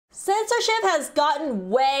Censorship has gotten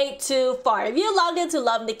way too far. If you logged into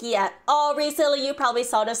Love Nikki at all recently, you probably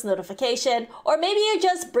saw this notification, or maybe you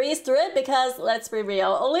just breezed through it because, let's be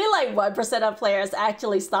real, only like 1% of players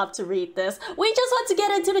actually stopped to read this. We just want to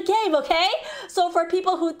get into the game, okay? So for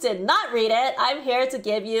people who did not read it, I'm here to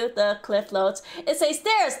give you the cliff notes. It says,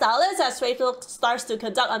 "Dear Stylist, as Facebook starts to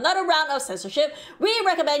conduct another round of censorship, we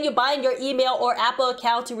recommend you buying your email or Apple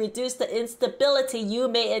account to reduce the instability you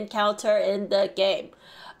may encounter in the game."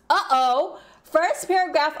 Uh-oh, first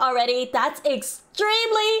paragraph already, that's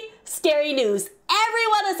extremely scary news.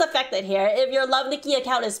 Everyone is affected here. If your Love Nikki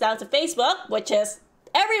account is bound to Facebook, which is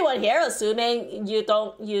everyone here, assuming you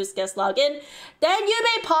don't use guest login, then you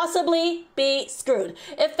may possibly be screwed.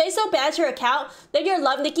 If Facebook bans your account, then your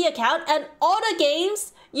Love Nikki account and all the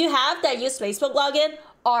games you have that use Facebook login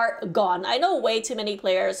are gone. I know way too many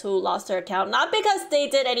players who lost their account, not because they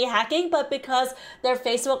did any hacking, but because their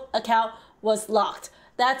Facebook account was locked.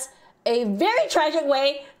 That's a very tragic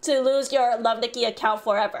way to lose your Love Nikki account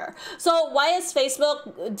forever. So why is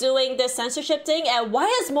Facebook doing this censorship thing, and why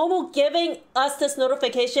is mobile giving us this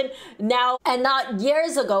notification now and not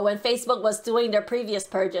years ago when Facebook was doing their previous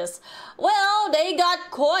purges? Well, they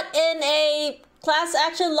got caught in a class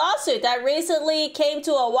action lawsuit that recently came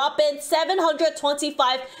to a whopping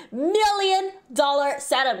 $725 million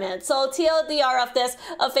settlement. So TLDR of this,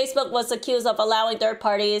 Facebook was accused of allowing third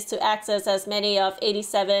parties to access as many of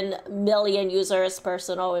 87 million users'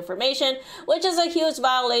 personal information, which is a huge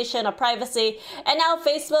violation of privacy. And now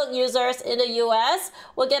Facebook users in the US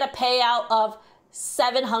will get a payout of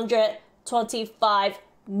 $725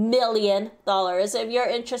 million. If you're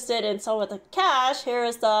interested in some of the cash, here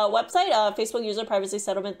is the website,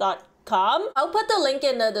 facebookuserprivacysettlement.com. I'll put the link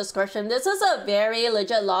in the description. This is a very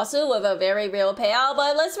legit lawsuit with a very real payout,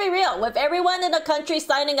 but let's be real, with everyone in the country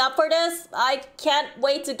signing up for this, I can't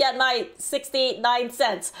wait to get my 69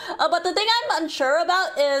 cents. But the thing I'm unsure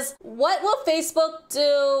about is, what will Facebook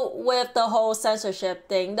do with the whole censorship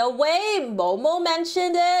thing? The way Momo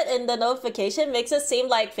mentioned it in the notification makes it seem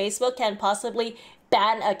like Facebook can possibly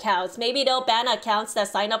ban accounts. Maybe they'll ban accounts that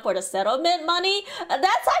sign up for the settlement money.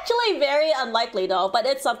 That's actually very unlikely though, but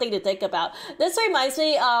it's something to think about. This reminds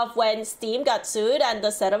me of when Steam got sued and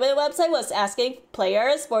the settlement website was asking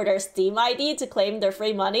players for their Steam ID to claim their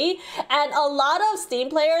free money. And a lot of Steam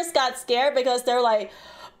players got scared because they're like,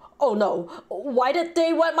 oh no, why did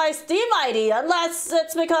they want my Steam ID? Unless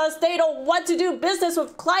it's because they don't want to do business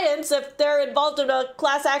with clients if they're involved in a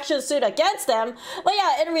class action suit against them. But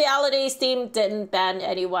yeah, in reality, Steam didn't ban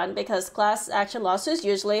anyone because class action lawsuits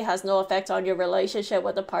usually has no effect on your relationship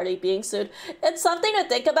with the party being sued. It's something to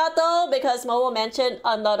think about though, because Momo mentioned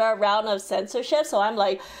another round of censorship, so I'm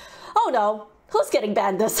like, oh no, who's getting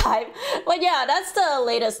banned this time? But yeah, that's the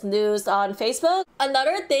latest news on Facebook.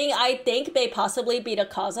 Another thing I think may possibly be the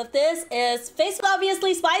cause of this is Facebook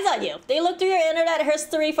obviously spies on you. They look through your internet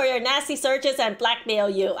history for your nasty searches and blackmail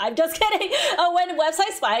you. I'm just kidding. When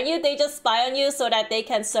websites spy on you, they just spy on you so that they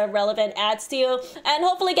can serve relevant ads to you and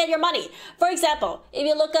hopefully get your money. For example, if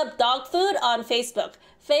you look up dog food on Facebook,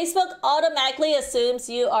 Facebook automatically assumes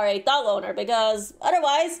you are a dog owner because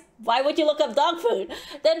otherwise, why would you look up dog food?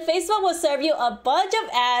 Then Facebook will serve you a bunch of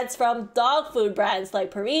ads from dog food brands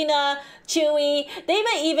like Purina, Chewy. They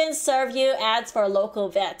may even serve you ads for local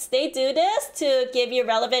vets. They do this to give you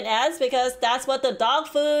relevant ads because that's what the dog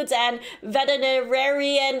foods and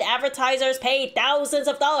veterinarian advertisers pay thousands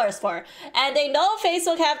of dollars for. And they know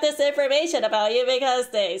Facebook have this information about you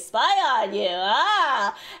because they spy on you.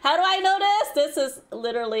 How do I know this? This is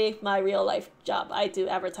literally my real life job. I do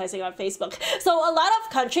advertising on Facebook. So a lot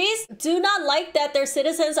of countries do not like that their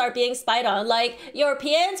citizens are being spied on, like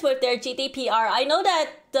Europeans with their GDPR. I know that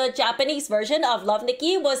the Japanese version of Love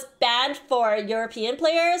Nikki was banned for European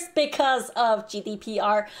players because of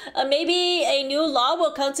GDPR. Maybe a new law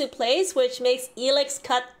will come to place which makes Elix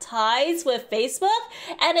cut ties with Facebook,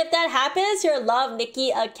 and if that happens, your Love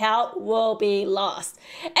Nikki account will be lost.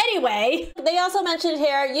 Anyway, they also mentioned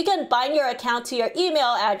here you can bind your account to your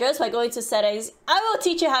email address by going to settings. I will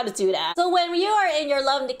teach you how to do that. So when you are in your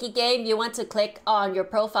Love Nikki game, you want to click on your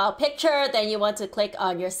profile picture, then you want to click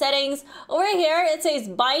on your settings. Over here, it says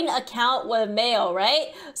bind account with mail,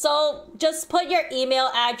 right? So just put your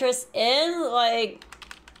email address in, like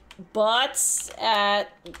bots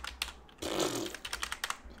at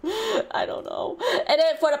I don't know. And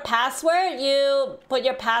then for the password, you put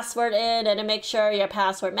your password in and then make sure your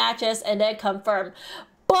password matches and then confirm.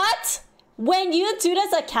 But when you do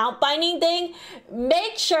this account binding thing,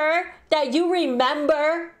 make sure that you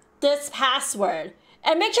remember this password.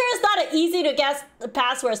 And make sure it's not an easy to guess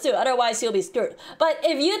passwords too, otherwise you'll be screwed. But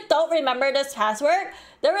if you don't remember this password,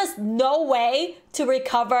 there is no way to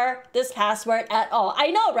recover this password at all.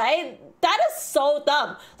 I know, right? That is so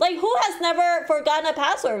dumb. Like, who has never forgotten a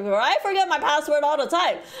password before? I forget my password all the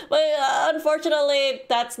time. But unfortunately,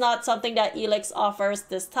 that's not something that Elix offers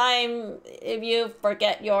this time. If you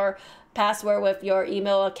forget your password with your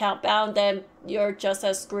email account bound, then you're just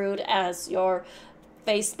as screwed as your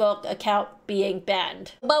Facebook account being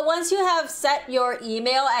banned. But once you have set your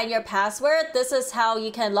email and your password, this is how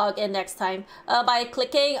you can log in next time. By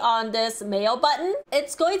clicking on this mail button,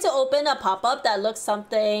 it's going to open a pop-up that looks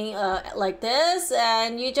something like this,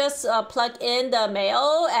 and you just plug in the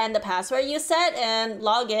mail and the password you set and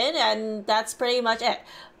log in, and that's pretty much it.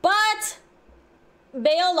 But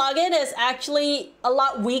mail login is actually a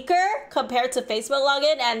lot weaker compared to Facebook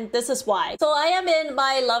login, and this is why. So I am in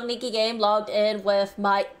my Love Nikki game logged in with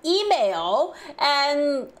my email,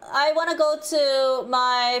 and I want to go to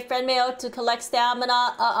my friend mail to collect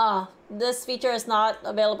stamina. This feature is not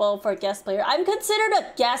available for guest player. I'm considered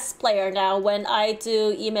a guest player now when I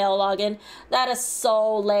do email login. That is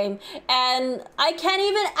so lame. And I can't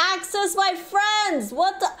even access my friends.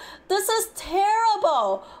 What the? This is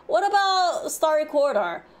terrible. What about Star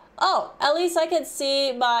Recorder? Oh, at least I can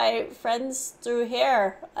see my friends through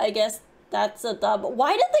here. I guess that's a dub.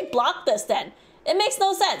 Why did they block this then? It makes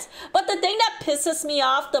no sense. But the thing that pisses me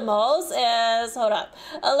off the most is, hold up.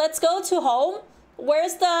 Let's go to home.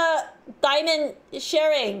 Where's the diamond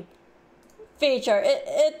sharing feature?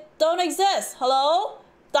 It don't exist. Hello?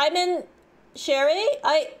 Diamond sharing?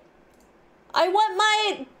 I want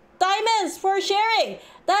my diamonds for sharing.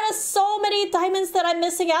 That is so many diamonds that I'm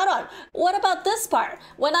missing out on. What about this part?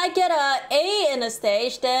 When I get an A in a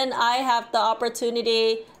stage, then I have the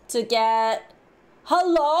opportunity to get...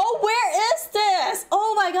 Hello? Where is this?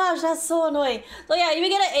 Oh my gosh, that's so annoying. So yeah, if you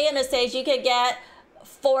get an A in a stage, you can get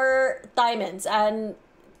 4 diamonds, and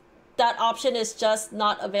that option is just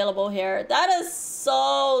not available here. That is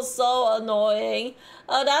so annoying.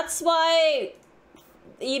 That's why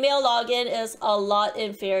email login is a lot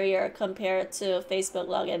inferior compared to Facebook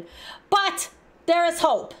login. But there is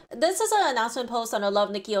hope. This is an announcement post on the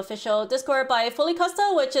Love Nikki official Discord by Fully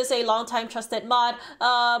Custom, which is a long-time trusted mod.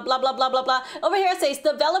 Blah blah blah blah blah. Over here it says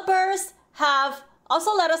developers have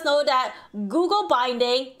also let us know that Google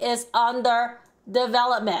binding is under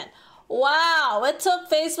development. Wow, it took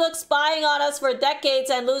Facebook spying on us for decades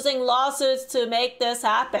and losing lawsuits to make this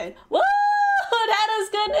happen. Woo! That is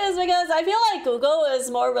good news, because I feel like Google is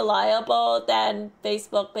more reliable than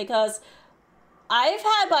Facebook, because I've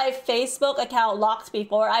had my Facebook account locked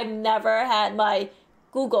before. I've never had my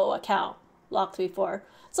Google account locked before.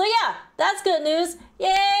 So yeah, that's good news.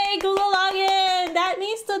 Yay, Google login! That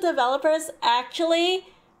means the developers actually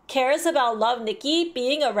cares about Love Nikki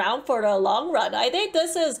being around for the long run. I think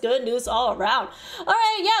this is good news all around. All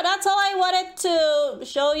right, yeah, that's all I wanted to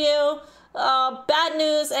show you. Bad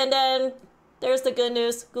news, and then there's the good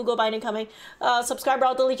news. Google binding coming. Subscribe or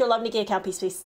I'll delete your Love Nikki account. Peace, peace.